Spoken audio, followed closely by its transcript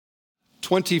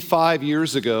25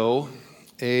 years ago,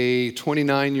 a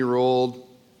 29-year-old,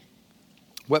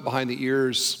 wet behind the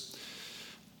ears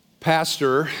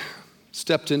pastor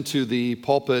stepped into the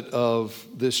pulpit of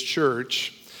this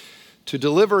church to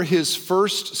deliver his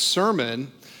first sermon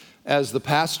as the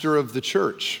pastor of the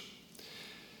church.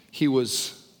 He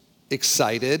was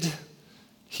excited,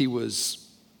 he was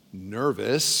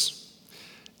nervous,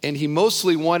 and he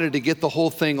mostly wanted to get the whole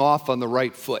thing off on the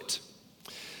right foot.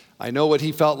 I know what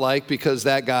he felt like because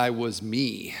that guy was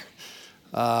me.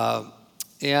 And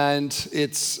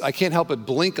I can't help but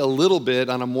blink a little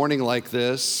bit on a morning like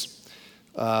this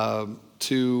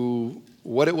to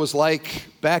what it was like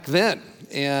back then.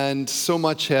 And so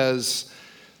much has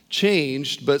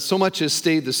changed, but so much has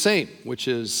stayed the same, which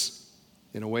is,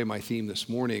 in a way, my theme this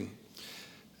morning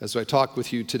as I talk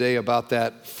with you today about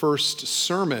that first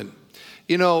sermon.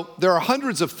 You know, there are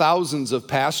hundreds of thousands of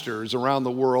pastors around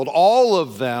the world. All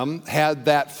of them had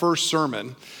that first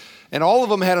sermon, and all of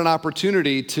them had an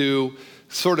opportunity to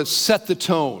sort of set the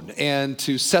tone and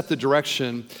to set the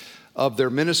direction of their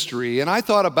ministry. And I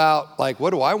thought about, like,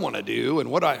 what do I want to do,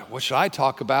 and what should I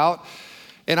talk about?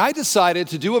 And I decided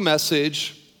to do a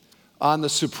message on the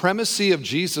supremacy of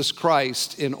Jesus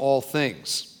Christ in all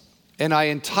things. And I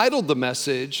entitled the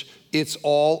message, "It's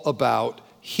All About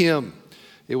Him."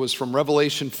 It was from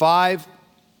Revelation 5,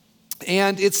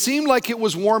 and it seemed like it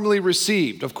was warmly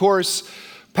received. Of course,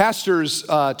 pastors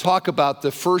talk about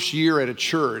the first year at a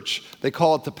church. They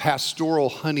call it the pastoral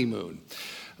honeymoon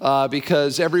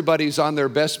because everybody's on their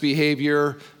best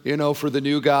behavior, you know, for the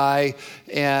new guy,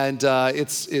 and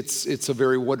it's a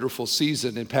very wonderful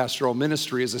season in pastoral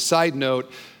ministry. As a side note,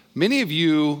 many of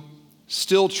you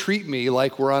still treat me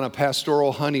like we're on a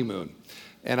pastoral honeymoon.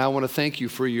 And I want to thank you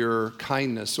for your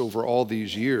kindness over all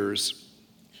these years.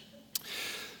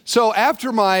 So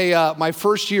after my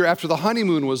first year, after the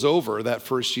honeymoon was over that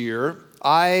first year,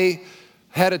 I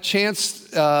had a chance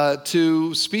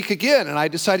to speak again. And I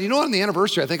decided, you know what, on the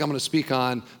anniversary, I think I'm going to speak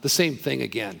on the same thing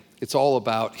again. It's all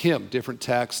about him, different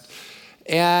text.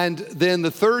 And then the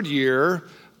third year,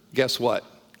 guess what?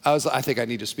 I think I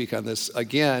need to speak on this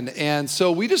again. And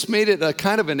so we just made it a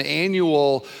kind of an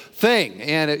annual thing.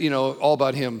 And, all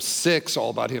about him 6, all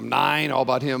about him 9, all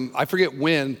about him, I forget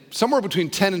when, somewhere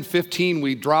between 10 and 15,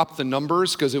 we dropped the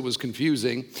numbers because it was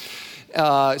confusing,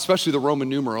 especially the Roman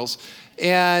numerals.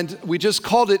 And we just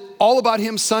called it All About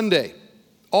Him Sunday.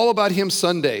 All About Him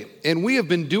Sunday. And we have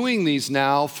been doing these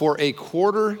now for a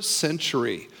quarter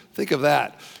century. Think of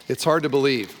that. It's hard to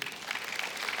believe.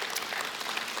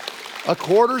 A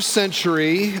quarter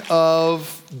century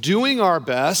of doing our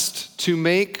best to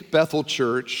make Bethel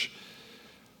Church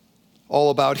all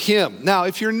about him. Now,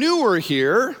 if you're newer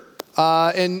here,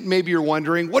 and maybe you're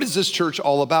wondering, what is this church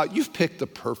all about? You've picked the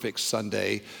perfect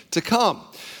Sunday to come.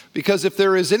 Because if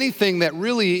there is anything that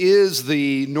really is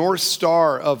the North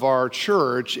Star of our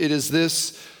church, it is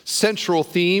this central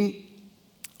theme.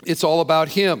 It's all about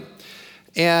him.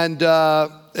 And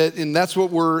that's what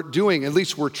we're doing, at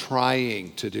least we're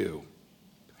trying to do.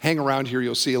 Hang around here,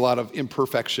 you'll see a lot of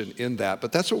imperfection in that,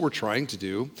 but that's what we're trying to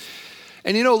do.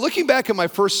 And looking back at my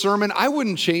first sermon, I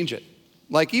wouldn't change it.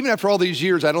 Like, even after all these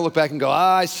years, I don't look back and go,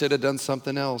 I should have done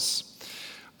something else.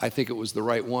 I think it was the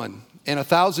right one. And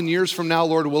 1,000 years from now,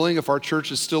 Lord willing, if our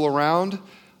church is still around,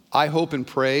 I hope and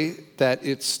pray that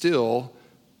it's still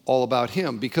all about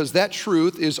him, because that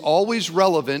truth is always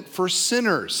relevant for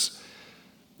sinners.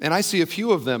 And I see a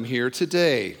few of them here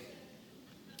today.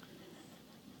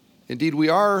 Indeed, we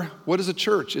are, what is a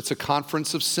church? It's a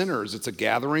conference of sinners. It's a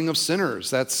gathering of sinners.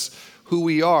 That's who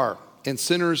we are. And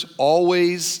sinners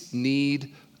always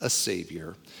need a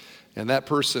Savior. And that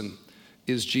person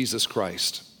is Jesus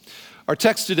Christ. Our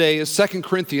text today is 2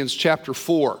 Corinthians chapter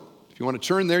 4. If you want to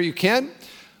turn there, you can.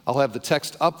 I'll have the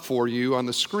text up for you on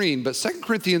the screen. But 2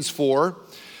 Corinthians 4,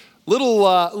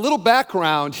 little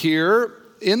background here.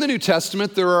 In the New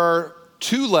Testament, there are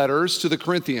 2 letters to the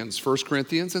Corinthians, 1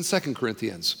 Corinthians and 2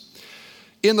 Corinthians.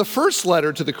 In the first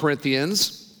letter to the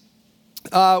Corinthians,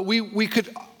 we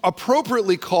could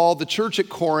appropriately call the church at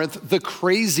Corinth the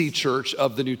crazy church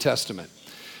of the New Testament.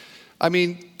 I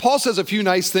mean, Paul says a few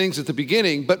nice things at the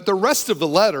beginning, but the rest of the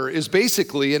letter is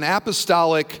basically an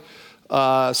apostolic,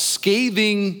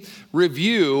 scathing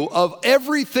review of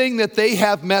everything that they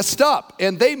have messed up,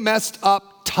 and they messed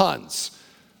up tons.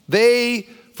 They,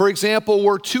 for example,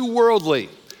 were too worldly.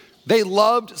 They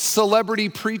loved celebrity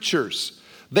preachers.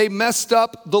 They messed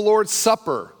up the Lord's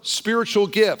Supper, spiritual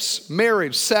gifts,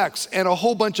 marriage, sex, and a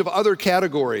whole bunch of other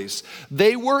categories.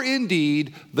 They were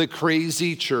indeed the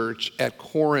crazy church at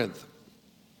Corinth.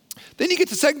 Then you get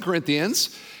to 2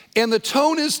 Corinthians, and the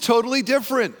tone is totally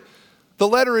different. the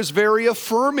letter is very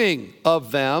affirming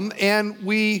of them, and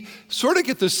we sort of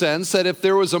get the sense that if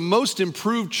there was a most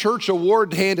improved church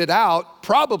award handed out,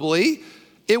 probably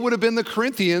it would have been the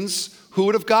Corinthians who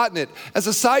would have gotten it. As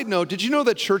a side note, did you know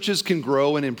that churches can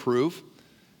grow and improve?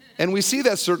 And we see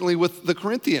that certainly with the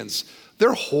Corinthians.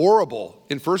 They're horrible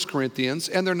in 1 Corinthians,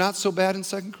 and they're not so bad in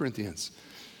 2 Corinthians.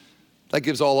 That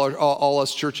gives all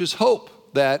us churches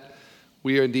hope that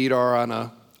we indeed are on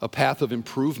a path of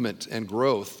improvement and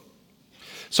growth.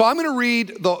 So I'm going to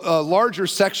read the larger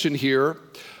section here,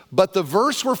 but the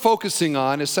verse we're focusing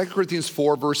on is 2 Corinthians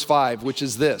 4, verse 5, which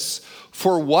is this: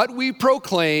 "For what we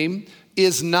proclaim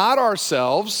is not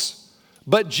ourselves,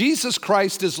 but Jesus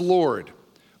Christ is Lord,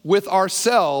 with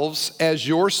ourselves as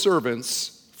your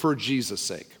servants for Jesus'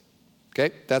 sake."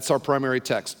 Okay, that's our primary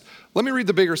text. Let me read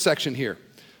the bigger section here.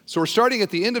 So we're starting at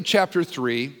the end of chapter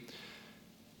 3.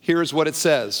 Here's what it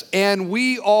says: "And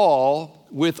we all,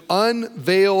 with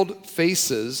unveiled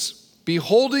faces,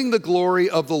 beholding the glory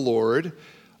of the Lord,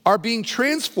 are being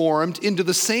transformed into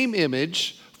the same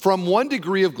image from one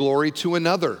degree of glory to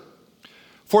another.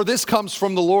 For this comes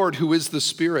from the Lord, who is the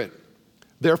Spirit.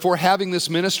 Therefore, having this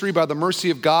ministry by the mercy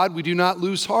of God, we do not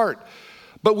lose heart,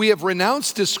 but we have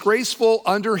renounced disgraceful,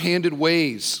 underhanded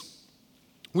ways.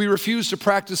 We refuse to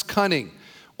practice cunning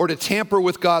or to tamper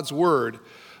with God's word,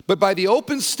 but by the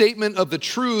open statement of the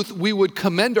truth, we would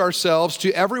commend ourselves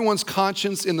to everyone's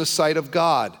conscience in the sight of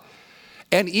God.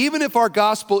 And even if our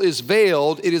gospel is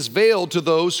veiled, it is veiled to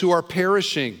those who are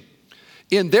perishing.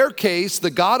 In their case,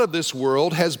 the God of this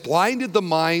world has blinded the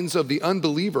minds of the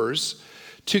unbelievers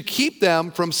to keep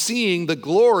them from seeing the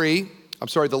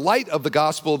light of the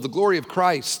gospel of the glory of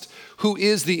Christ, who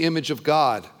is the image of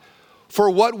God. For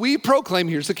what we proclaim,"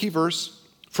 here's the key verse,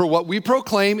 "for what we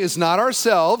proclaim is not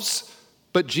ourselves,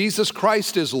 but Jesus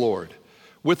Christ is Lord,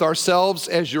 with ourselves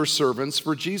as your servants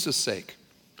for Jesus' sake.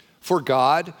 For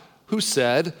God, who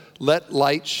said, 'Let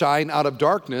light shine out of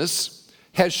darkness,'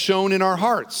 has shone in our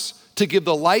hearts to give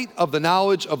the light of the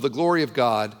knowledge of the glory of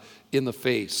God in the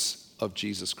face of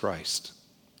Jesus Christ."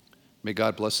 May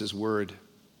God bless his word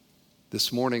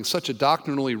this morning. Such a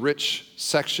doctrinally rich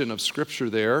section of scripture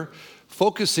there,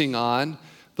 focusing on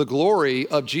the glory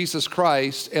of Jesus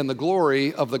Christ and the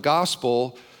glory of the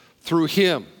gospel through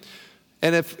him.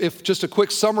 And if just a quick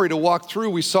summary to walk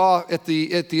through, we saw at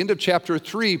the end of chapter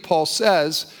 3, Paul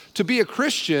says, to be a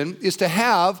Christian is to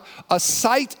have a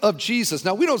sight of Jesus.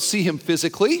 Now, we don't see him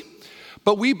physically,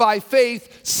 but we by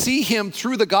faith see him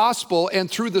through the gospel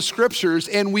and through the scriptures,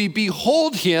 and we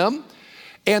behold him,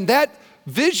 and that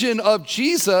vision of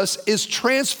Jesus is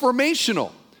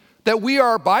transformational, that we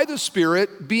are by the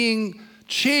Spirit being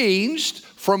changed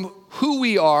from who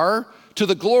we are to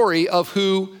the glory of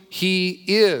who he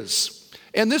is.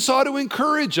 And this ought to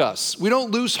encourage us. We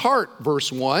don't lose heart,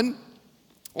 verse 1.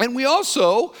 And we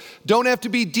also don't have to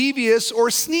be devious or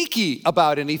sneaky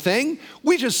about anything.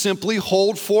 We just simply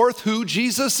hold forth who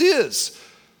Jesus is.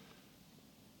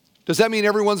 Does that mean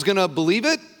everyone's going to believe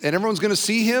it and everyone's going to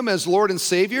see him as Lord and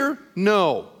Savior?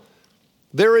 No.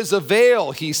 There is a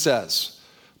veil, he says.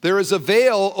 There is a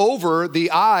veil over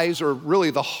the eyes, or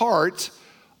really the heart,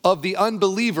 of the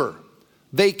unbeliever.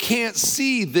 They can't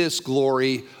see this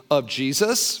glory of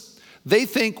Jesus. They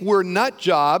think we're nut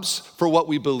jobs for what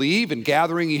we believe and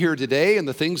gathering here today and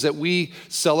the things that we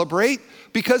celebrate,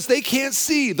 because they can't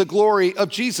see the glory of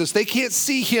Jesus. They can't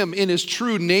see him in his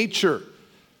true nature.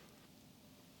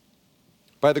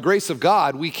 By the grace of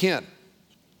God, we can.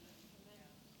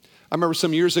 I remember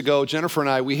some years ago, Jennifer and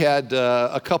I, we had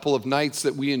a couple of nights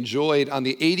that we enjoyed on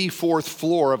the 84th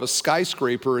floor of a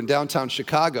skyscraper in downtown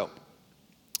Chicago.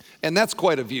 And that's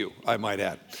quite a view, I might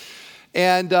add.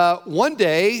 And one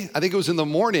day, I think it was in the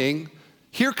morning,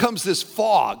 here comes this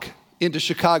fog into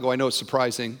Chicago. I know it's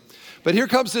surprising, but here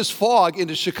comes this fog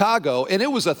into Chicago, and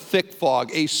it was a thick fog,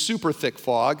 a super thick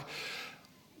fog.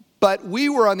 But we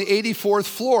were on the 84th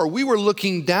floor. We were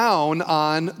looking down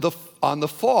on the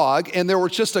fog, and there were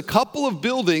just a couple of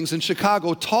buildings in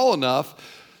Chicago tall enough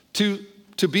to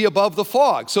be above the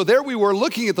fog. So there we were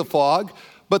looking at the fog,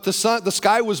 but the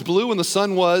sky was blue and the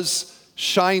sun was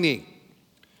shining.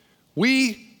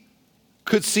 We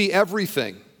could see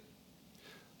everything.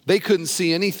 They couldn't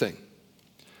see anything.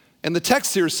 And the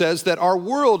text here says that our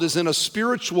world is in a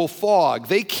spiritual fog.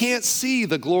 They can't see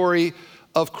the glory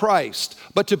of Christ.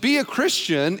 But to be a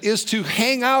Christian is to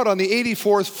hang out on the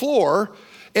 84th floor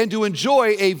and to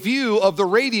enjoy a view of the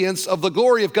radiance of the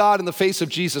glory of God in the face of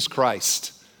Jesus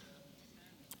Christ.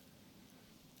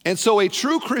 And so a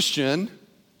true Christian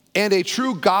and a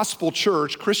true gospel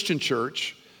church, Christian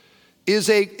church, is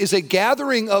a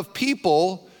gathering of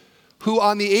people who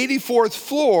on the 84th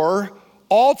floor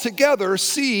altogether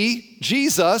see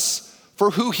Jesus for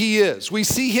who he is. We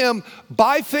see him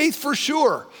by faith for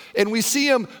sure, and we see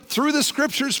him through the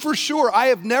scriptures for sure. I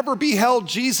have never beheld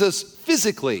Jesus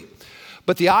physically,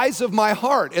 but the eyes of my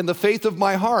heart and the faith of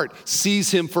my heart sees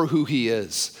him for who he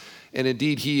is. And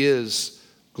indeed, he is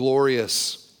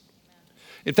glorious.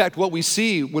 In fact, what we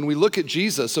see when we look at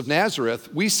Jesus of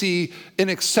Nazareth, we see an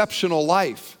exceptional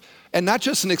life. And not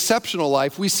just an exceptional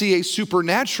life, we see a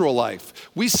supernatural life.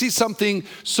 We see something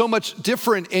so much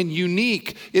different and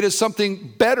unique. It is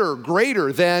something better,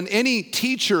 greater than any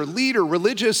teacher, leader,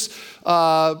 religious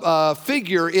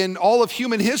figure in all of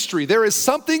human history. There is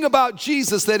something about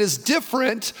Jesus that is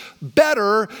different,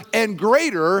 better, and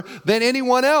greater than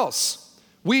anyone else.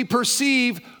 We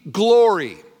perceive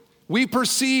glory. We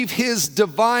perceive his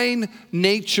divine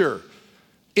nature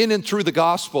in and through the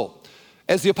gospel.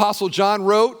 As the Apostle John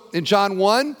wrote in John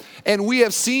 1, and we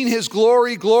have seen his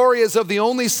glory. Glory as of the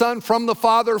only Son from the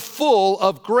Father, full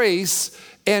of grace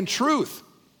and truth.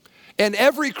 And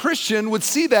every Christian would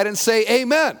see that and say,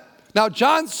 amen. Now,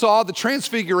 John saw the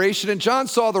transfiguration and John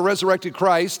saw the resurrected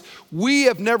Christ. We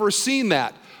have never seen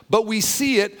that, but we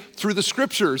see it through the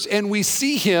scriptures, and we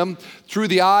see him through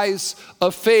the eyes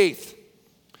of faith.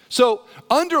 So,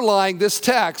 underlying this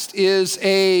text is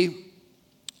a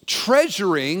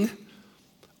treasuring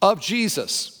of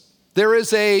Jesus. There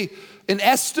is an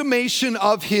estimation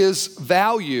of his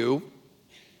value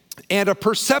and a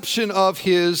perception of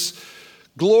his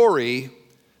glory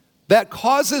that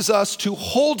causes us to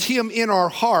hold him in our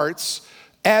hearts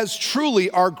as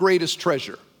truly our greatest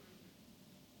treasure,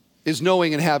 is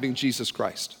knowing and having Jesus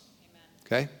Christ.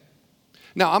 Amen. Okay?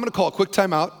 Now, I'm going to call a quick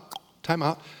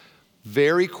timeout.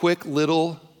 Very quick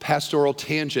little pastoral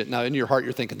tangent. Now, in your heart,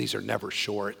 you're thinking, these are never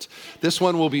short. This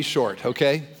one will be short,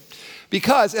 okay?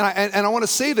 Because, and I want to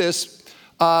say this,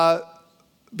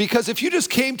 because if you just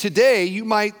came today, you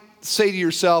might say to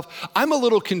yourself, I'm a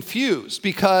little confused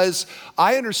because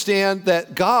I understand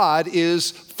that God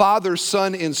is Father,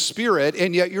 Son, and Spirit,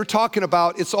 and yet you're talking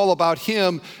about, it's all about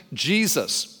him,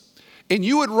 Jesus. And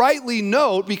you would rightly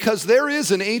note, because there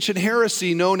is an ancient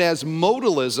heresy known as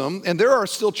modalism, and there are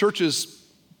still churches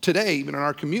today, even in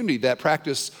our community, that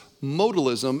practice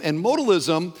modalism. And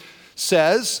modalism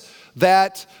says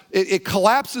that it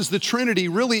collapses the Trinity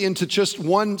really into just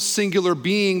one singular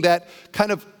being that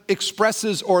kind of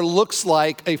expresses or looks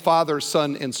like a Father,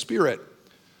 Son, and Spirit.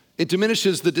 It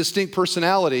diminishes the distinct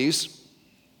personalities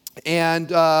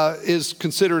and is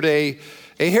considered a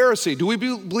heresy. Do we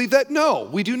believe that? No,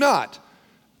 we do not.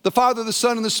 The Father, the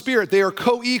Son, and the Spirit, they are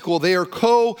co-equal. They are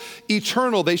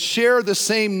co-eternal. They share the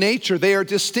same nature. They are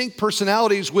distinct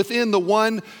personalities within the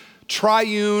one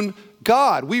triune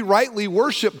God. We rightly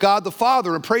worship God the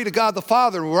Father and pray to God the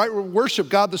Father. And we worship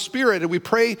God the Spirit and we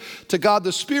pray to God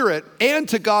the Spirit and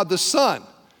to God the Son.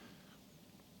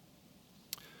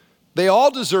 They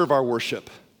all deserve our worship.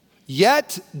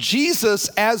 Yet Jesus,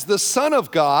 as the Son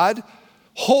of God,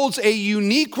 holds a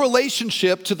unique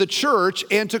relationship to the church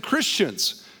and to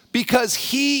Christians because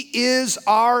he is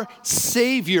our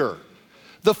Savior.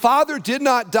 The Father did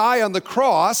not die on the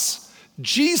cross.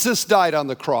 Jesus died on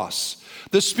the cross.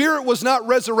 The Spirit was not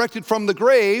resurrected from the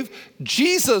grave.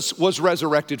 Jesus was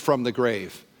resurrected from the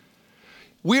grave.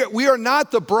 We are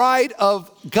not the bride of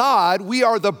God. We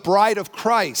are the bride of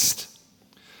Christ.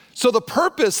 So the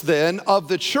purpose then of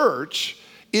the church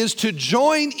is to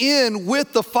join in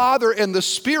with the Father and the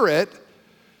Spirit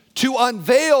to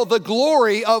unveil the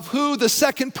glory of who the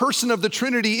second person of the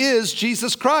Trinity is,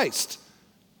 Jesus Christ.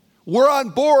 We're on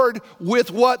board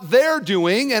with what they're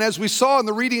doing, and as we saw in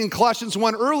the reading in Colossians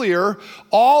 1 earlier,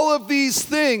 all of these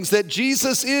things that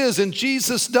Jesus is and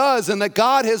Jesus does and that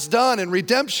God has done in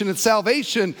redemption and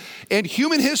salvation and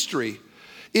human history,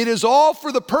 it is all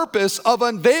for the purpose of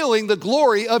unveiling the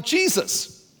glory of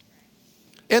Jesus.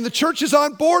 And the church is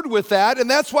on board with that, and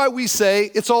that's why we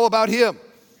say it's all about him.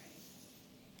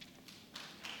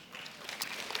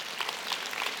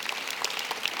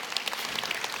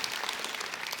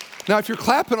 Now, if you're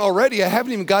clapping already, I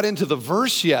haven't even got into the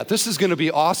verse yet. This is going to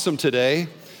be awesome today.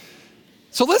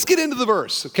 So let's get into the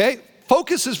verse, okay?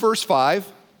 Focus is verse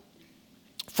 5.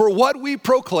 For what we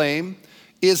proclaim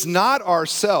is not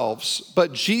ourselves,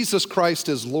 but Jesus Christ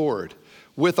as Lord,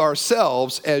 with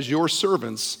ourselves as your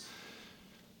servants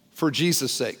for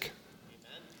Jesus' sake.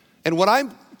 Amen. And what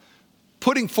I'm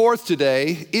putting forth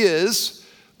today is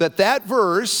that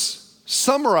verse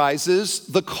summarizes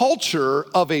the culture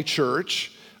of a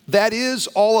church that is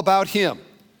all about him.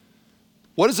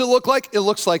 What does it look like? It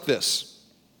looks like this.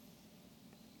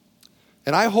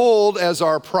 And I hold as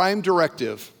our prime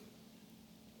directive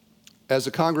as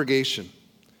a congregation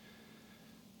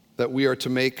that we are to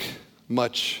make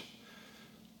much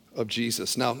of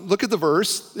Jesus. Now, look at the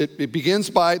verse. It begins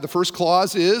by, the first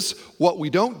clause is what we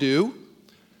don't do.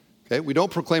 Okay, we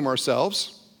don't proclaim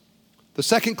ourselves. The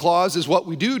second clause is what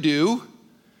we do,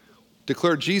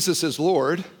 declare Jesus as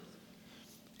Lord.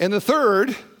 And the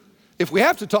third, if we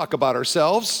have to talk about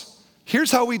ourselves,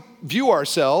 here's how we view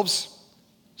ourselves: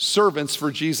 servants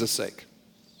for Jesus' sake.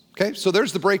 Okay, so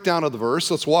there's the breakdown of the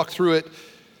verse. Let's walk through it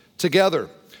together.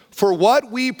 For what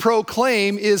we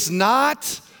proclaim is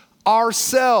not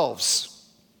ourselves.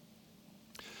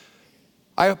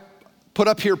 I put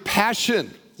up here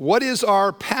passion. What is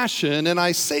our passion? And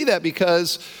I say that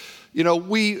because,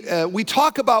 we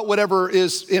talk about whatever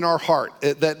is in our heart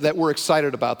that we're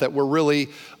excited about, that we're really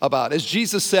about. As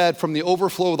Jesus said, from the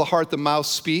overflow of the heart, the mouth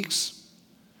speaks.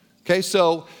 Okay,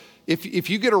 so if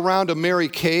you get around a Mary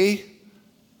Kay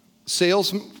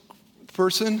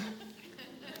salesperson,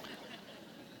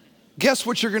 guess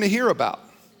what you're going to hear about?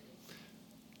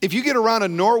 If you get around a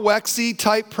Norwexy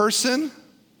type person,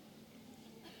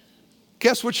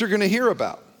 guess what you're going to hear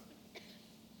about?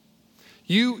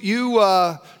 You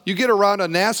get around a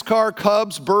NASCAR,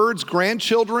 Cubs, Birds,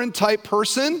 grandchildren type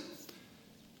person,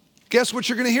 guess what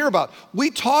you're going to hear about?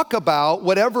 We talk about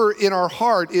whatever in our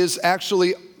heart is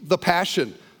actually the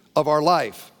passion of our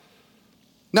life.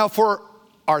 Now, for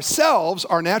ourselves,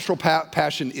 our natural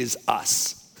passion is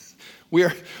us.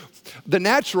 The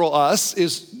natural us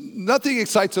is, nothing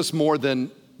excites us more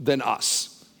than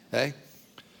us, okay?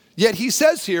 Yet he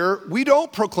says here, we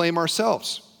don't proclaim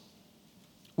ourselves.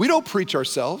 We don't preach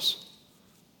ourselves.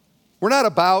 We're not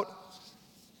about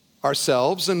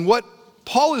ourselves. And what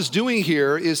Paul is doing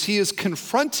here is he is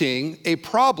confronting a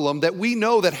problem that we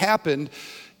know that happened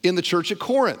in the church at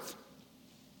Corinth.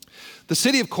 The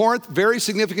city of Corinth, very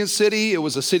significant city. It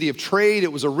was a city of trade.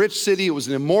 It was a rich city. It was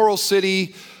an immoral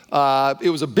city. It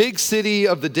was a big city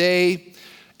of the day.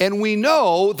 And we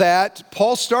know that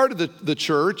Paul started the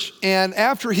church, and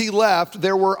after he left,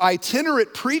 there were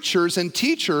itinerant preachers and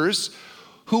teachers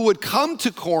who would come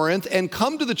to Corinth and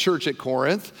come to the church at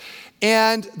Corinth,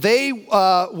 and they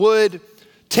would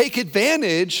take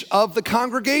advantage of the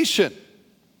congregation.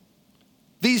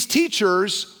 These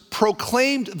teachers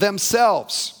proclaimed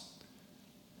themselves.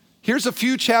 Here's a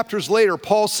few chapters later,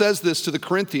 Paul says this to the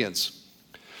Corinthians.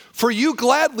 For you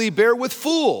gladly bear with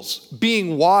fools,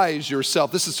 being wise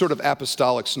yourself. This is sort of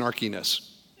apostolic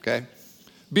snarkiness, okay?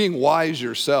 Being wise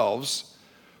yourselves.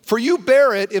 For you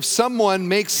bear it if someone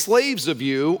makes slaves of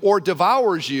you, or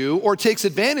devours you, or takes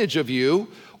advantage of you,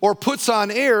 or puts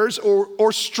on airs,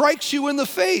 or strikes you in the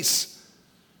face.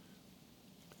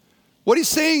 What he's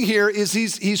saying here is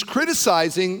he's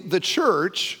criticizing the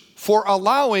church for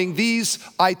allowing these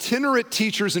itinerant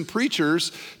teachers and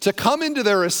preachers to come into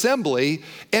their assembly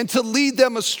and to lead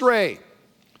them astray.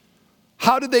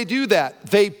 How did they do that?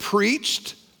 They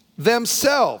preached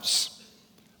themselves.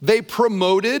 They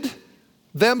promoted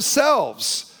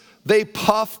themselves. They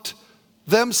puffed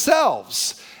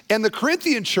themselves. And the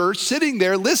Corinthian church, sitting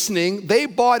there listening, they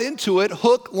bought into it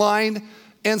hook, line,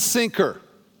 and sinker.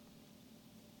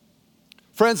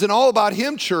 Friends, an All About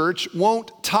Him church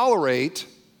won't tolerate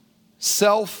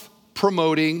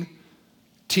self-promoting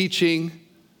teaching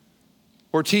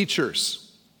or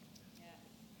teachers.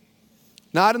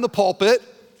 Not in the pulpit.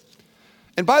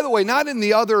 And by the way, not in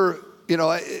the other,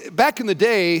 back in the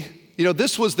day,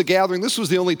 this was the gathering, this was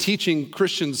the only teaching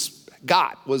Christians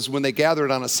got, was when they gathered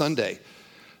on a Sunday.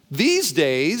 These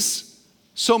days,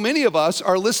 so many of us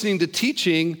are listening to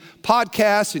teaching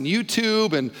podcasts and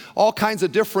YouTube and all kinds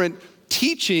of different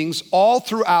teachings all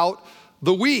throughout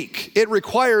the week. It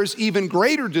requires even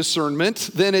greater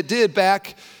discernment than it did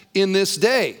back in this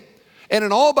day. And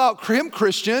an All About Him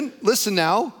Christian, listen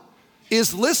now,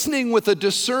 is listening with a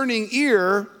discerning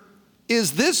ear.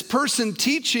 Is this person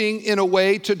teaching in a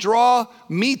way to draw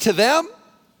me to them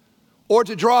or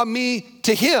to draw me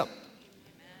to him?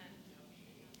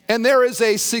 And there is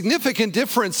a significant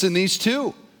difference in these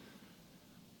two.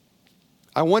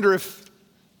 I wonder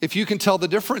if you can tell the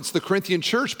difference. The Corinthian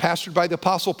church, pastored by the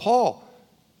Apostle Paul,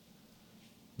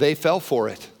 they fell for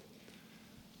it.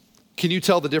 Can you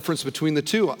tell the difference between the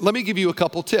two? Let me give you a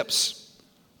couple tips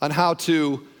on how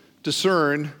to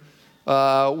discern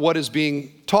what is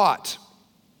being taught.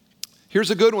 Here's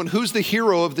a good one. Who's the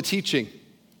hero of the teaching?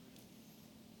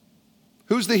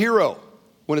 Who's the hero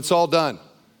when it's all done?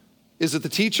 Is it the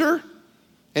teacher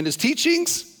and his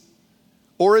teachings?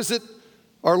 Or is it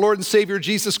our Lord and Savior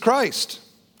Jesus Christ?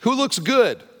 Who looks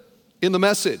good in the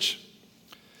message?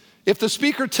 If the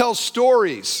speaker tells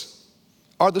stories,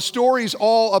 are the stories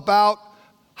all about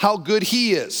how good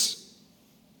he is?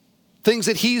 Things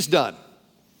that he's done?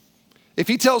 If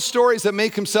he tells stories that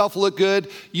make himself look good,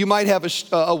 you might have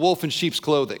a wolf in sheep's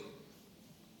clothing.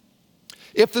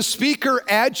 If the speaker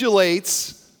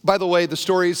adulates, by the way, the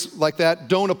stories like that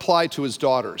don't apply to his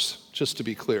daughters, just to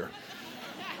be clear.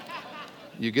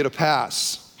 You get a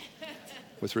pass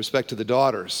with respect to the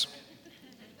daughters.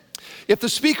 If the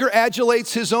speaker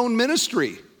adulates his own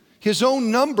ministry, his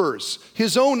own numbers,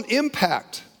 his own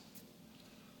impact,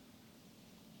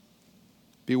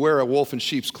 beware a wolf in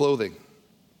sheep's clothing.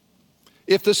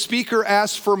 If the speaker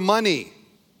asks for money,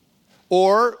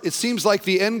 or it seems like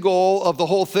the end goal of the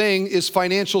whole thing is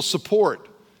financial support,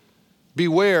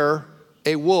 beware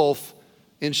a wolf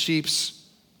in sheep's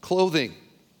clothing.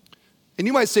 And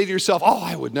you might say to yourself, oh,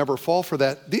 I would never fall for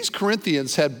that. These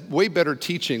Corinthians had way better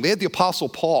teaching. They had the Apostle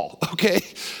Paul, okay?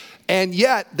 And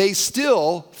yet they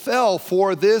still fell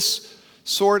for this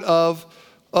sort of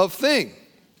thing.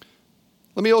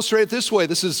 Let me illustrate it this way.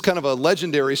 This is kind of a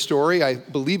legendary story. I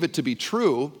believe it to be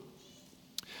true.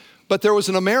 But there was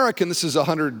an American, this is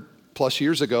 100 plus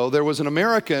years ago, there was an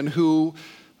American who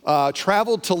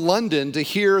traveled to London to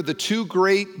hear the two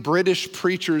great British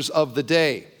preachers of the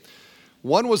day.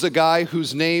 One was a guy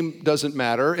whose name doesn't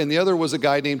matter, and the other was a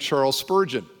guy named Charles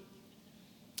Spurgeon.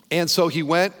 And so he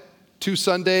went 2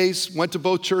 Sundays, went to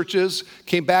both churches,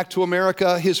 came back to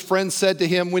America. His friend said to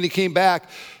him when he came back,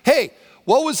 hey,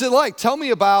 what was it like? Tell me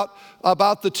about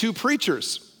the two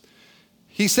preachers.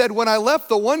 He said, when I left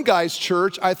the one guy's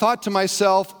church, I thought to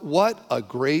myself, what a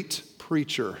great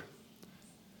preacher.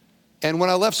 And when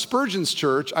I left Spurgeon's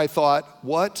church, I thought,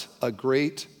 what a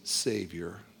great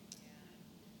Savior.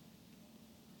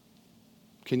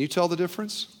 Can you tell the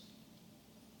difference?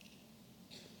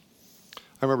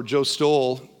 I remember Joe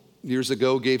Stoll years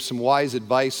ago gave some wise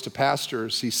advice to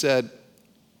pastors. He said,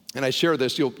 and I share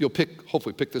this, you'll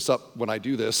hopefully pick this up when I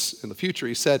do this in the future.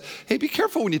 He said, hey, be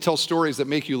careful when you tell stories that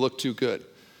make you look too good,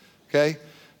 okay?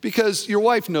 Because your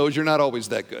wife knows you're not always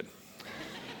that good.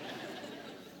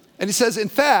 And he says, in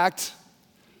fact,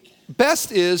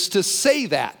 best is to say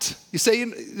that. You say,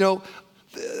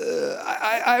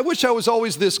 I wish I was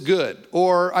always this good,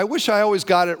 or I wish I always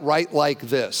got it right like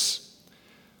this.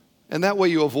 And that way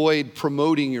you avoid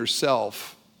promoting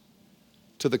yourself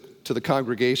to the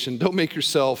congregation. Don't make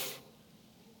yourself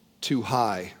too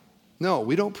high. No,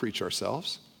 we don't preach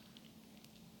ourselves.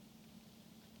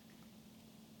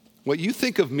 What you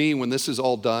think of me when this is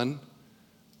all done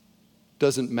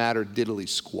doesn't matter diddly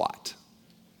squat,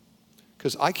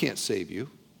 because I can't save you.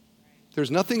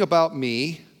 There's nothing about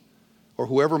me or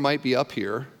whoever might be up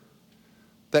here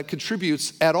that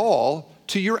contributes at all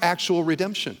to your actual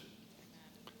redemption.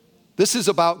 This is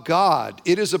about God.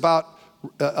 It is about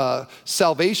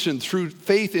salvation through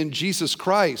faith in Jesus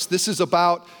Christ. This is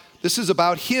about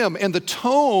Him, and the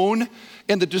tone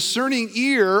and the discerning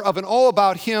ear of an all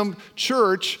about Him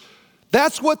church.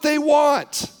 That's what they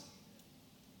want,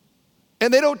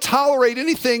 and they don't tolerate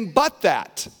anything but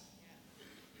that.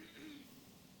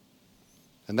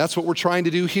 And that's what we're trying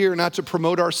to do here, not to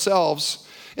promote ourselves.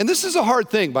 And this is a hard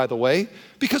thing, by the way,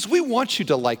 because we want you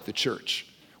to like the church.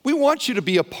 We want you to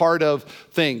be a part of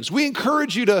things. We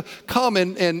encourage you to come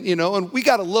and we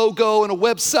got a logo and a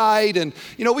website and,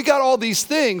 we got all these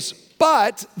things,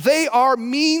 but they are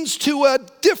means to a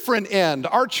different end.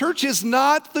 Our church is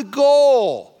not the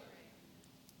goal.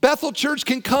 Bethel Church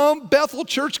can come, Bethel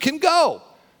Church can go.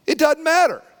 It doesn't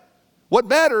matter. What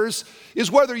matters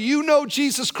is whether you know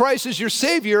Jesus Christ as your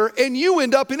Savior and you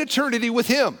end up in eternity with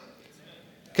Him.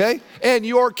 Okay? And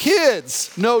your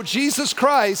kids know Jesus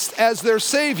Christ as their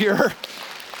Savior.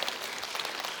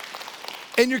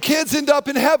 And your kids end up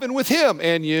in heaven with Him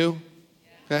and you.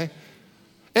 Okay?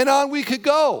 And on we could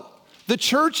go. The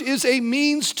church is a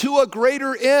means to a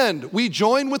greater end. We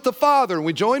join with the Father and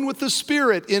we join with the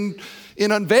Spirit in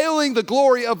unveiling the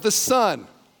glory of the Son.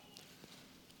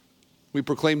 We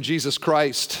proclaim Jesus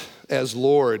Christ as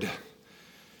Lord.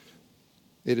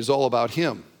 It is all about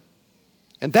Him.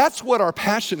 And that's what our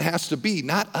passion has to be,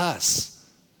 not us.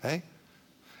 Okay?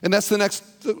 And that's the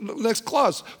next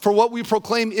clause. For what we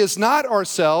proclaim is not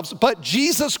ourselves, but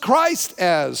Jesus Christ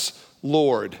as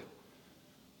Lord.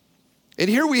 And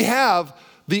here we have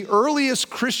the earliest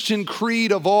Christian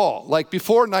creed of all. Like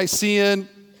before Nicene,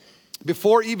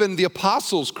 before even the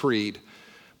Apostles' Creed,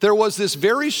 there was this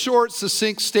very short,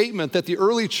 succinct statement that the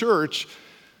early church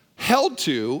held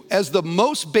to as the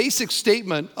most basic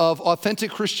statement of authentic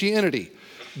Christianity.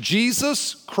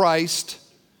 Jesus Christ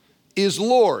is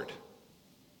Lord.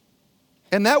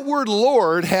 And that word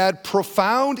Lord had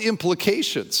profound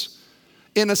implications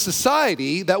in a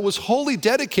society that was wholly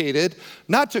dedicated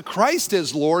not to Christ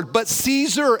as Lord, but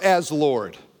Caesar as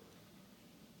Lord.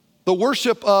 The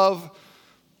worship of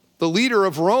the leader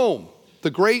of Rome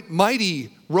the great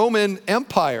mighty Roman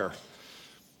Empire.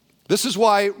 This is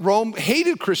why Rome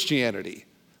hated Christianity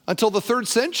until the 3rd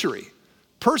century.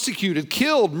 Persecuted,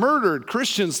 killed, murdered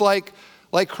Christians like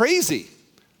crazy.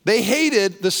 They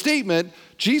hated the statement,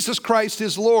 Jesus Christ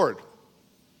is Lord.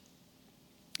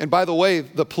 And by the way,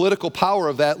 the political power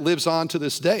of that lives on to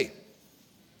this day.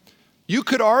 You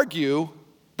could argue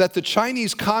that the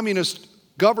Chinese Communist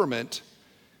government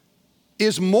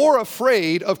is more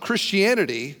afraid of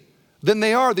Christianity than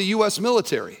they are the U.S.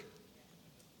 military.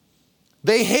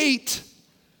 They hate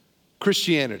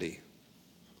Christianity,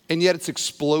 and yet it's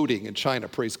exploding in China,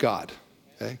 praise God.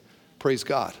 Okay? Praise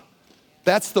God.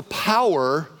 That's the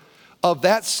power of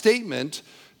that statement,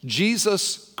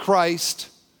 Jesus Christ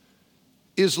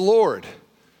is Lord.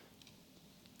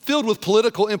 Filled with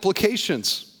political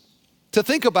implications. To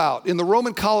think about, in the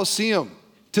Roman Colosseum,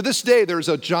 to this day there's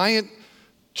a giant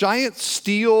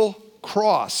steel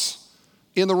cross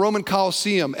in the Roman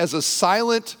Colosseum as a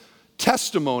silent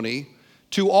testimony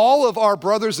to all of our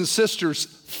brothers and sisters,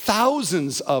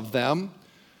 thousands of them,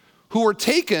 who were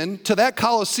taken to that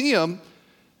Colosseum.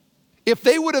 If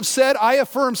they would have said, I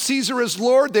affirm Caesar as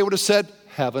Lord, they would have said,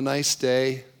 have a nice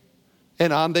day.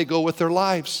 And on they go with their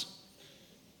lives.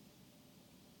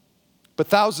 But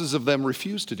thousands of them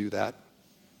refused to do that.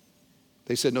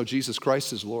 They said, no, Jesus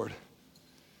Christ is Lord.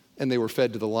 And they were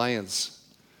fed to the lions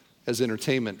as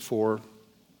entertainment for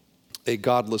a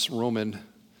godless Roman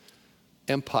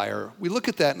Empire. We look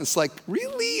at that and it's like,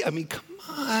 really? I mean, come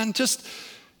on,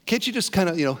 can't you just kind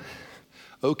of,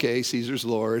 okay, Caesar's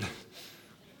Lord.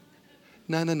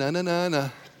 Na.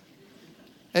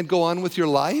 And go on with your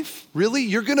life? Really?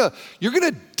 You're gonna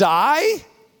die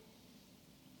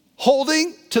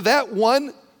holding to that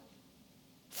one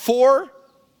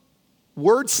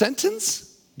 4-word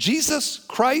sentence? Jesus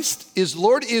Christ is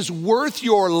Lord is worth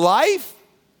your life?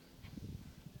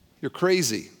 You're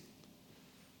crazy.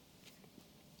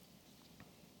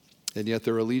 And yet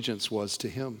their allegiance was to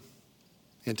him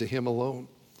and to him alone.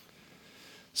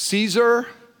 Caesar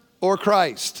or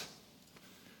Christ?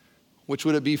 Which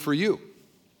would it be for you?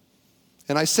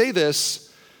 And I say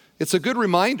this, it's a good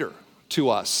reminder to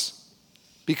us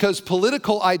because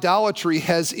political idolatry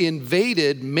has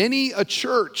invaded many a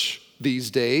church these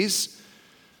days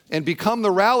and become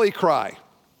the rally cry.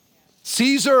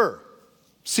 Caesar.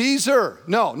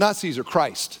 No, not Caesar,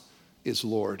 Christ is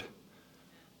Lord.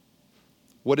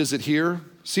 What is it here?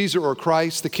 Caesar or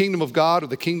Christ, the kingdom of God or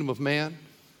the kingdom of man?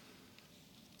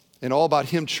 And All About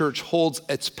Him Church holds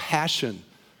its passion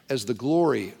as the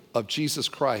glory of Jesus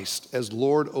Christ as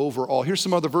Lord over all. Here's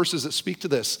some other verses that speak to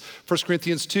this. 1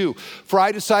 Corinthians 2, for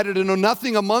I decided to know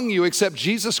nothing among you except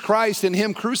Jesus Christ and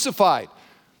Him crucified.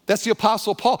 That's the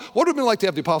Apostle Paul. What would it have been like to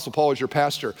have the Apostle Paul as your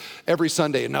pastor every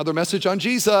Sunday? Another message on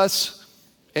Jesus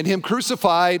and Him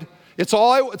crucified. It's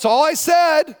all I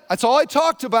said. That's all I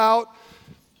talked about.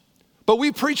 But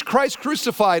we preach Christ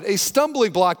crucified, a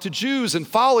stumbling block to Jews and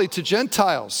folly to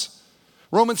Gentiles.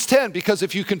 Romans 10, because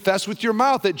if you confess with your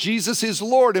mouth that Jesus is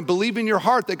Lord and believe in your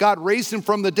heart that God raised Him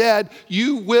from the dead,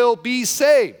 you will be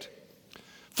saved.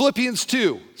 Philippians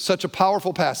 2, such a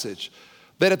powerful passage,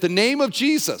 that at the name of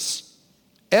Jesus,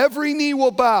 every knee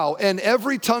will bow and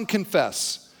every tongue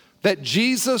confess that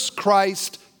Jesus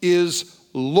Christ is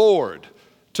Lord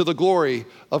to the glory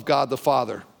of God the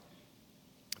Father.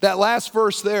 That last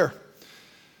verse there,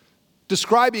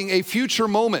 describing a future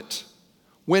moment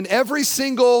when every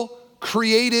single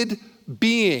created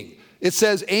being, it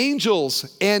says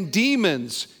angels and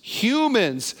demons,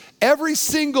 humans, every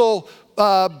single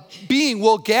being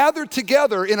will gather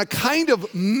together in a kind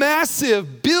of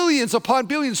massive billions upon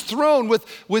billions throne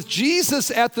with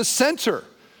Jesus at the center.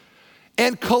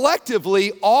 And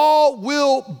collectively, all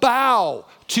will bow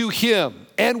to Him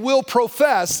and will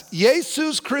profess,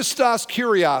 Jesus Christos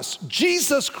Kyrios,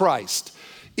 Jesus Christ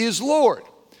is Lord.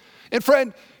 And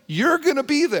friend, you're gonna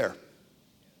be there.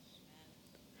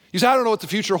 You say, I don't know what the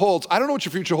future holds. I don't know what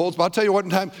your future holds, but I'll tell you what,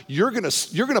 in time, you're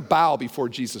gonna bow before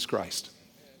Jesus Christ.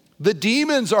 The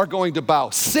demons are going to bow.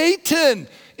 Satan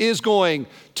is going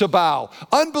to bow.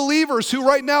 Unbelievers who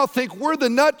right now think we're the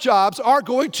nut jobs are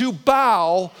going to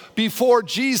bow before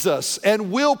Jesus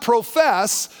and will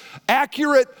profess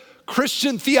accurate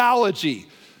Christian theology.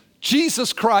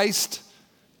 Jesus Christ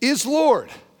is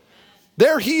Lord.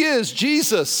 There He is,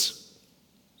 Jesus.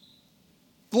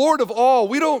 Lord of all.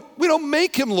 We don't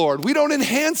make Him Lord. We don't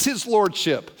enhance His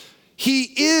lordship.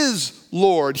 He is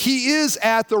Lord. He is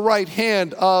at the right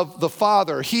hand of the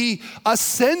Father. He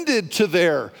ascended to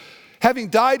there, having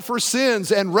died for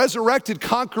sins and resurrected,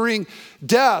 conquering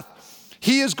death.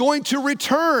 He is going to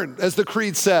return, as the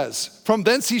creed says. From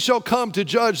thence he shall come to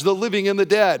judge the living and the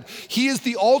dead. He is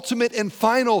the ultimate and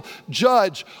final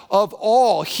judge of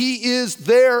all. He is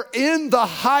there in the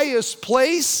highest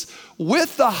place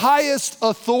with the highest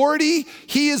authority.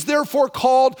 He is therefore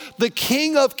called the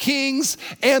King of Kings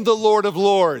and the Lord of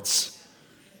Lords.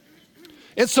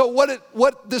 And so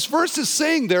what this verse is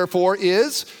saying, therefore,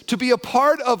 is to be a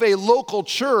part of a local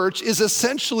church is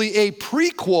essentially a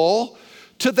prequel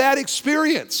to that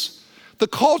experience. The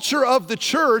culture of the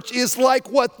church is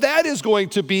like what that is going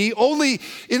to be, only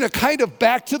in a kind of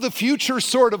back to the future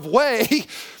sort of way,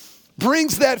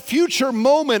 brings that future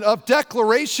moment of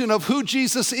declaration of who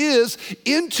Jesus is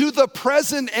into the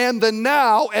present and the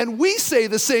now, and we say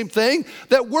the same thing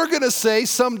that we're going to say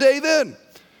someday then.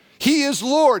 He is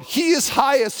Lord, He is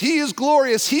highest, He is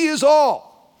glorious, He is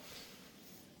all.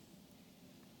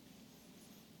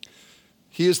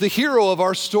 He is the hero of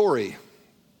our story.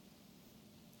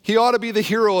 He ought to be the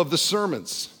hero of the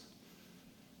sermons.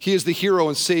 He is the hero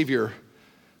and savior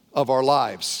of our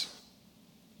lives.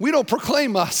 We don't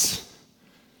proclaim us.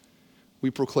 We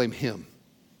proclaim Him.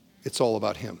 It's all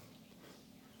about Him.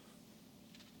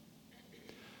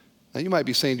 Now you might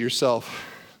be saying to yourself,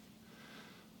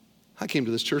 I came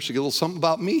to this church to get a little something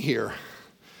about me here.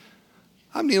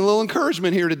 I'm needing a little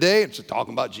encouragement here today. It's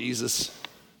talking about Jesus.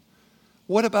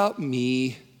 What about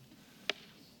me?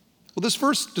 Well, this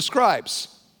verse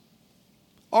describes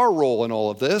our role in all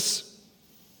of this.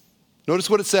 Notice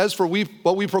what it says, for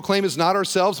what we proclaim is not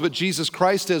ourselves, but Jesus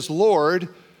Christ as Lord,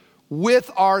 with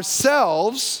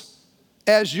ourselves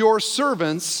as your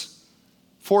servants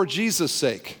for Jesus'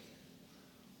 sake.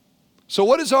 So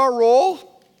what is our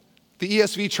role? The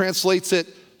ESV translates it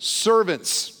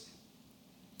servants.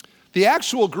 The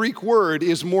actual Greek word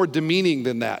is more demeaning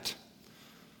than that.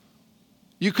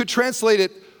 You could translate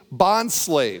it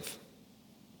bondslave.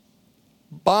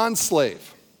 Bondslave.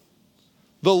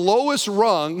 The lowest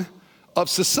rung of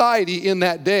society in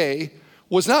that day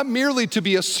was not merely to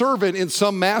be a servant in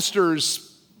some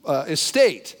master's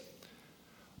estate,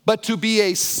 but to be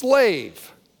a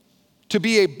slave, to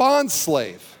be a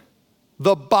bondslave,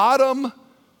 the bottom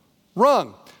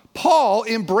rung. Paul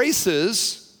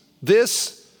embraces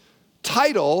this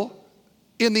title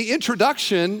in the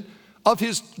introduction of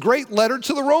his great letter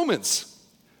to the Romans.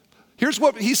 Here's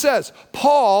what he says,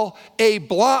 Paul, a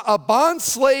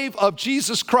bondslave of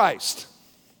Jesus Christ.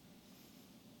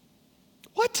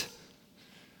 What?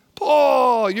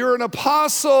 Paul, you're an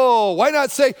apostle. Why not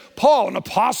say, Paul, an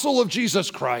apostle of Jesus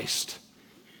Christ?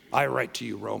 I write to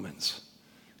you, Romans.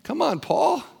 Come on,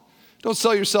 Paul. Don't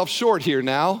sell yourself short here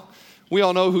now. We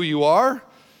all know who you are.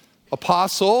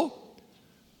 Apostle,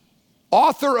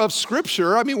 author of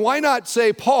Scripture. I mean, why not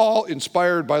say, Paul,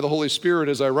 inspired by the Holy Spirit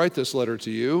as I write this letter to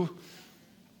you?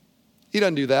 He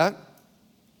doesn't do that.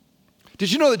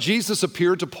 Did you know that Jesus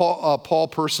appeared to Paul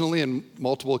personally on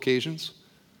multiple occasions?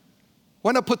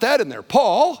 Why not put that in there?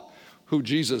 Paul, who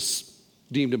Jesus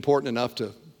deemed important enough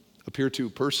to appear to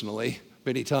personally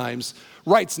many times,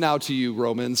 writes now to you,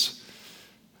 Romans.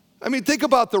 I mean, think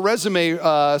about the resume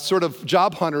sort of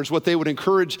job hunters, what they would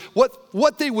encourage,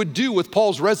 what they would do with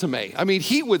Paul's resume. I mean,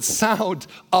 he would sound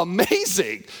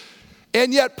amazing.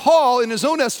 And yet Paul, in his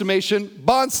own estimation,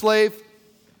 bondslave,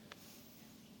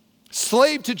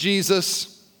 slave to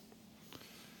Jesus.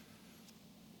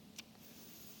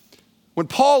 When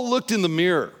Paul looked in the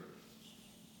mirror,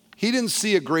 he didn't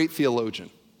see a great theologian.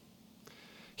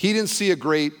 He didn't see a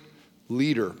great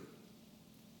leader.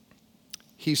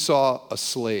 He saw a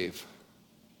slave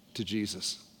to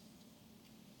Jesus.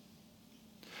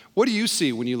 What do you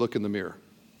see when you look in the mirror?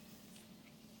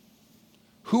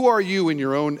 Who are you in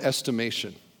your own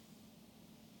estimation? Do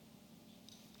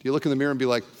you look in the mirror and be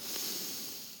like,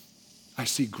 I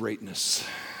see greatness,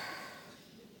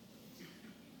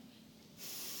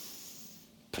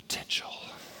 potential,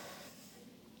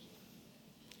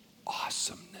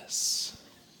 awesomeness?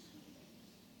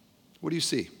 What do you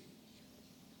see?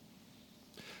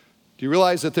 Do you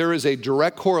realize that there is a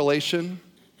direct correlation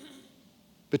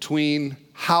between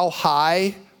how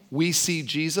high we see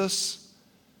Jesus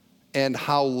and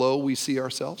how low we see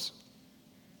ourselves?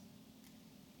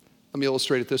 Let me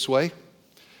illustrate it this way.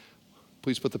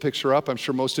 Please put the picture up. I'm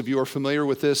sure most of you are familiar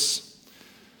with this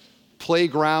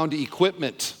playground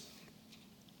equipment.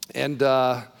 And,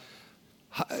 how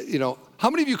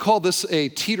many of you called this a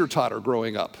teeter-totter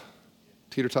growing up?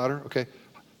 Teeter-totter, okay.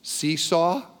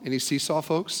 Seesaw, any seesaw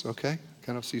folks? Okay,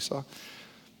 kind of seesaw.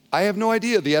 I have no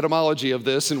idea the etymology of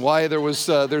this and why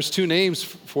there's two names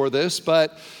for this,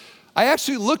 but I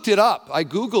actually looked it up. I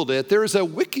Googled it. There's a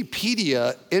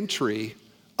Wikipedia entry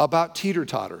about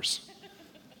teeter-totters.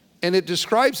 And it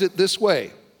describes it this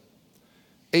way.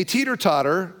 A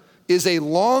teeter-totter is a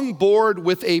long board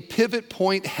with a pivot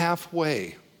point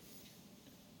halfway.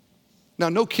 Now,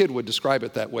 no kid would describe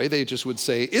it that way. They just would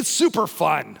say, it's super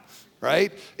fun,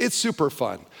 right? It's super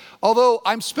fun. Although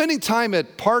I'm spending time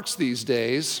at parks these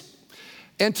days,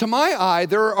 and to my eye,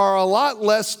 there are a lot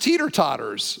less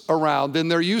teeter-totters around than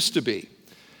there used to be.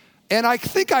 And I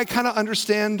think I kind of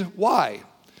understand why.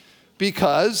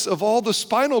 Because of all the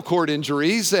spinal cord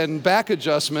injuries and back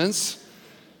adjustments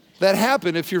that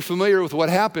happen, if you're familiar with what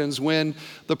happens when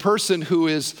the person who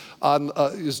is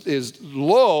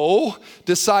low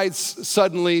decides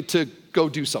suddenly to go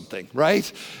do something,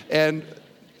 right? And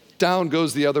down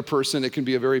goes the other person. It can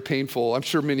be a very painful, I'm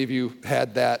sure many of you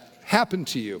had that happen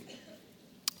to you.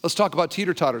 Let's talk about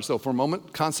teeter-totters though for a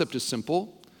moment. Concept is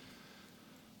simple.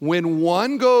 When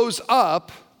one goes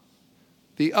up,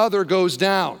 the other goes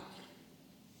down.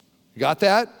 You got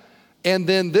that? And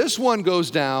then this one goes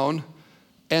down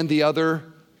and the other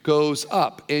goes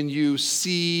up. And you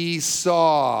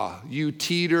seesaw, you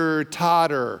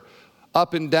teeter-totter.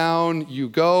 Up and down you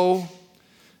go.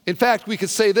 In fact, we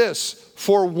could say this.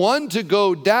 For one to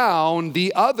go down,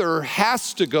 the other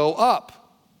has to go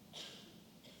up.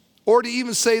 Or to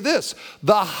even say this.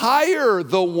 The higher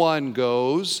the one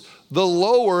goes, the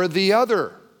lower the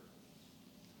other.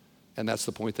 And that's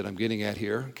the point that I'm getting at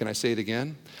here. Can I say it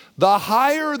again? The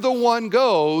higher the one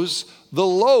goes, the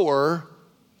lower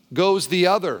goes the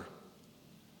other.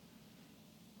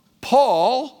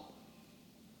 Paul,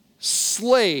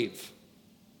 slave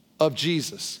of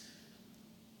Jesus.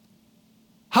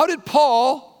 How did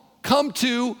Paul come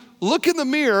to look in the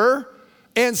mirror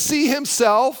and see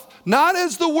himself, not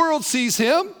as the world sees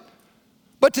him,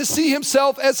 but to see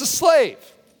himself as a slave?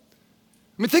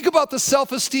 I mean, think about the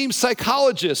self-esteem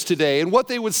psychologists today and what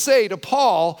they would say to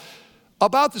Paul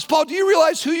about this. Paul, do you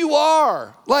realize who you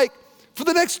are? Like, for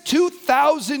the next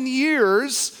 2,000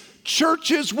 years,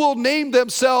 churches will name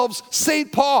themselves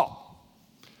St. Paul.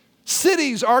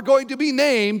 Cities are going to be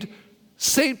named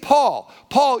St. Paul.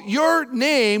 Paul, your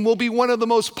name will be one of the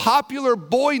most popular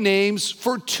boy names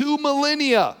for 2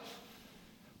 millennia.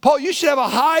 Paul, you should have a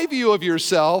high view of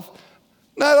yourself,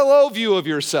 not a low view of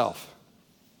yourself.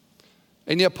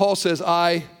 And yet Paul says,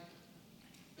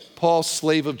 Paul,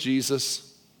 slave of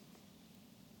Jesus.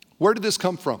 Where did this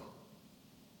come from?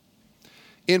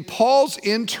 In Paul's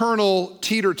internal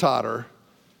teeter-totter,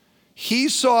 he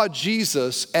saw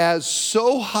Jesus as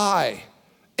so high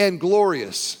and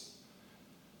glorious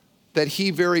that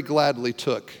he very gladly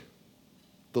took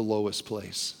the lowest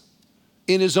place.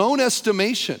 In his own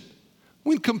estimation,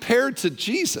 when compared to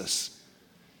Jesus,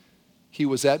 he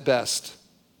was at best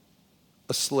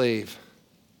a slave.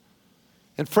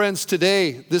 And friends,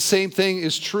 today, this same thing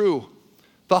is true.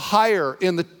 The higher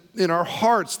in our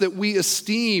hearts that we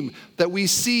esteem, that we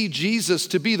see Jesus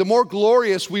to be, the more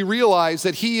glorious we realize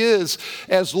that he is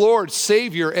as Lord,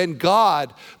 Savior, and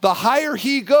God. The higher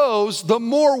he goes, the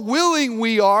more willing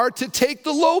we are to take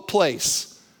the low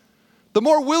place. The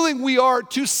more willing we are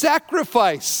to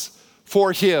sacrifice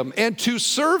for him and to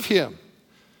serve him.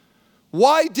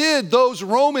 Why did those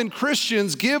Roman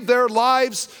Christians give their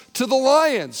lives to the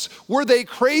lions? Were they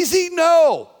crazy?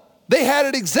 No. They had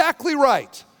it exactly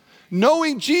right.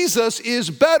 Knowing Jesus is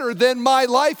better than my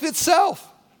life itself.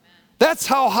 That's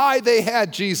how high they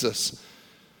had Jesus.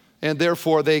 And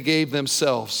therefore they gave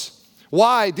themselves.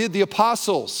 Why did the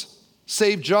apostles,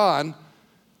 save John,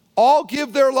 all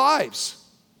give their lives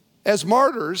as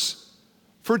martyrs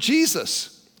for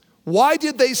Jesus? Why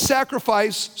did they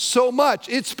sacrifice so much?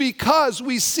 It's because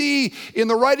we see in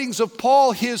the writings of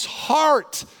Paul his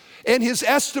heart and his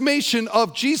estimation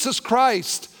of Jesus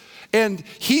Christ. And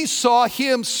he saw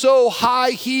him so high,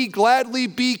 he gladly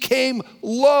became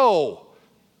low.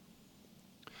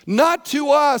 Not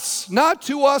to us,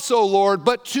 O Lord,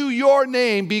 but to your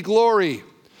name be glory.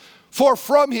 For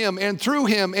from him and through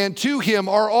him and to him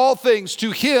are all things.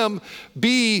 To him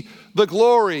be the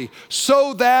glory,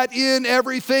 so that in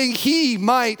everything he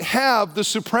might have the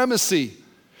supremacy.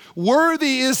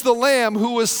 Worthy is the Lamb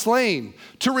who was slain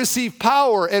to receive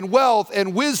power and wealth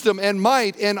and wisdom and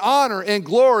might and honor and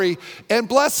glory and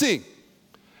blessing.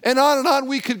 And on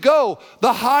we could go.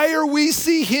 The higher we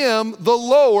see him, the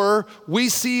lower we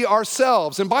see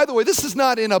ourselves. And by the way, this is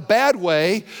not in a bad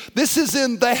way. This is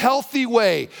in the healthy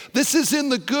way. This is in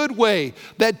the good way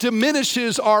that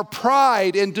diminishes our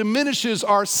pride and diminishes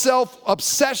our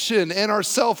self-obsession and our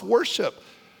self-worship.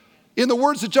 In the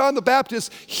words of John the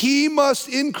Baptist, he must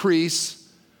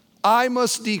increase, I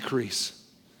must decrease.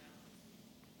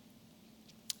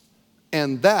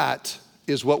 And that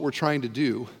is what we're trying to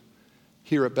do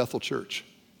here at Bethel Church.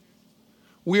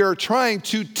 we are trying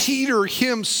to teeter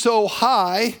him so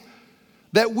high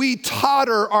that we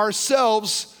totter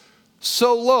ourselves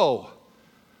so low.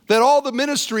 That all the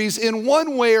ministries in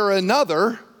one way or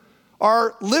another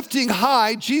are lifting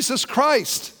high Jesus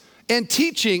Christ and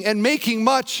teaching and making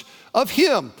much of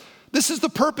him. This is the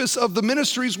purpose of the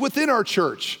ministries within our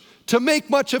church, to make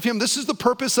much of him. This is the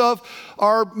purpose of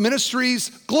our ministries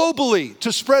globally,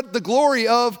 to spread the glory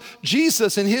of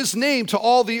Jesus and his name to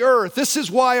all the earth. This is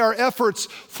why our efforts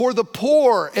for the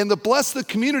poor and to bless the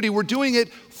community, we're doing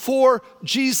it for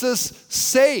Jesus'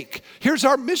 sake. Here's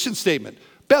our mission statement.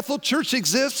 Bethel Church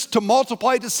exists to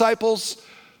multiply disciples,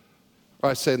 or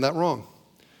I'm saying that wrong,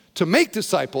 to make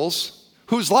disciples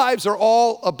whose lives are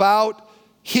all about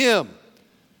him.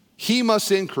 He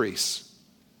must increase,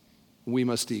 we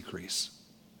must decrease.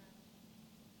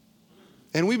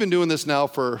 And we've been doing this now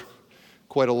for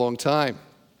quite a long time.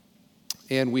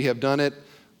 And we have done it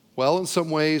well in some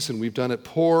ways, and we've done it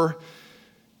poor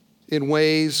in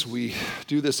ways. We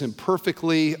do this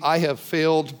imperfectly. I have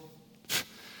failed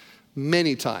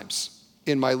many times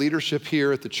in my leadership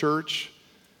here at the church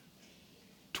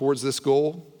towards this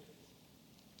goal.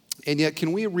 And yet,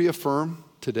 can we reaffirm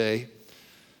today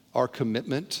our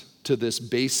commitment to this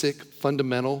basic,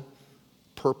 fundamental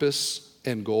purpose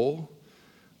and goal?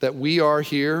 That we are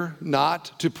here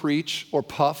not to preach or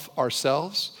puff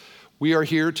ourselves. We are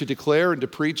here to declare and to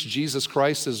preach Jesus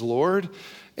Christ as Lord,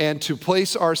 and to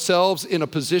place ourselves in a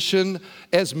position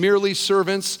as merely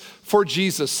servants for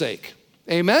Jesus' sake.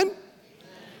 Amen?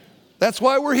 That's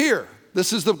why we're here.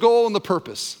 This is the goal and the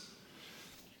purpose.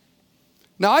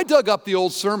 Now, I dug up the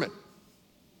old sermon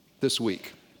this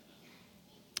week.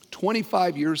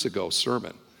 25 years ago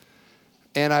sermon.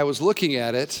 And I was looking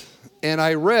at it, and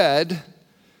I read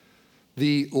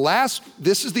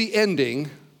this is the ending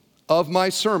of my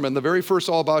sermon, the very first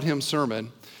All About Him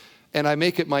sermon, and I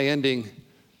make it my ending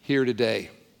here today.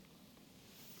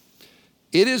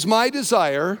 It is my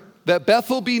desire that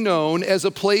Bethel be known as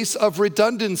a place of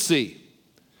redundancy.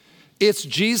 It's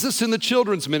Jesus in the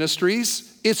children's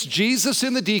ministries. It's Jesus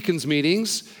in the deacons'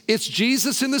 meetings. It's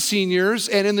Jesus in the seniors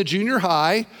and in the junior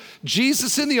high.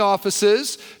 Jesus in the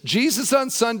offices. Jesus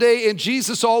on Sunday and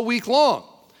Jesus all week long.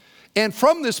 And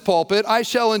from this pulpit, I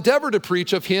shall endeavor to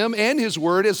preach of him and his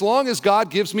word as long as God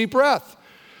gives me breath,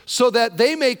 so that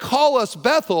they may call us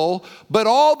Bethel, but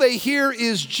all they hear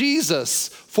is Jesus.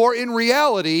 For in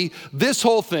reality, this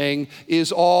whole thing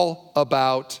is all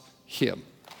about him.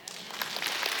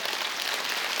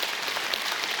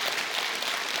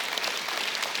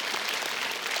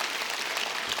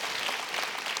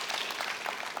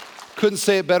 Couldn't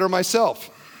say it better myself.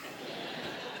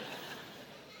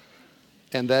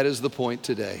 And that is the point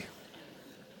today.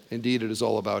 Indeed, it is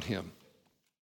all about him.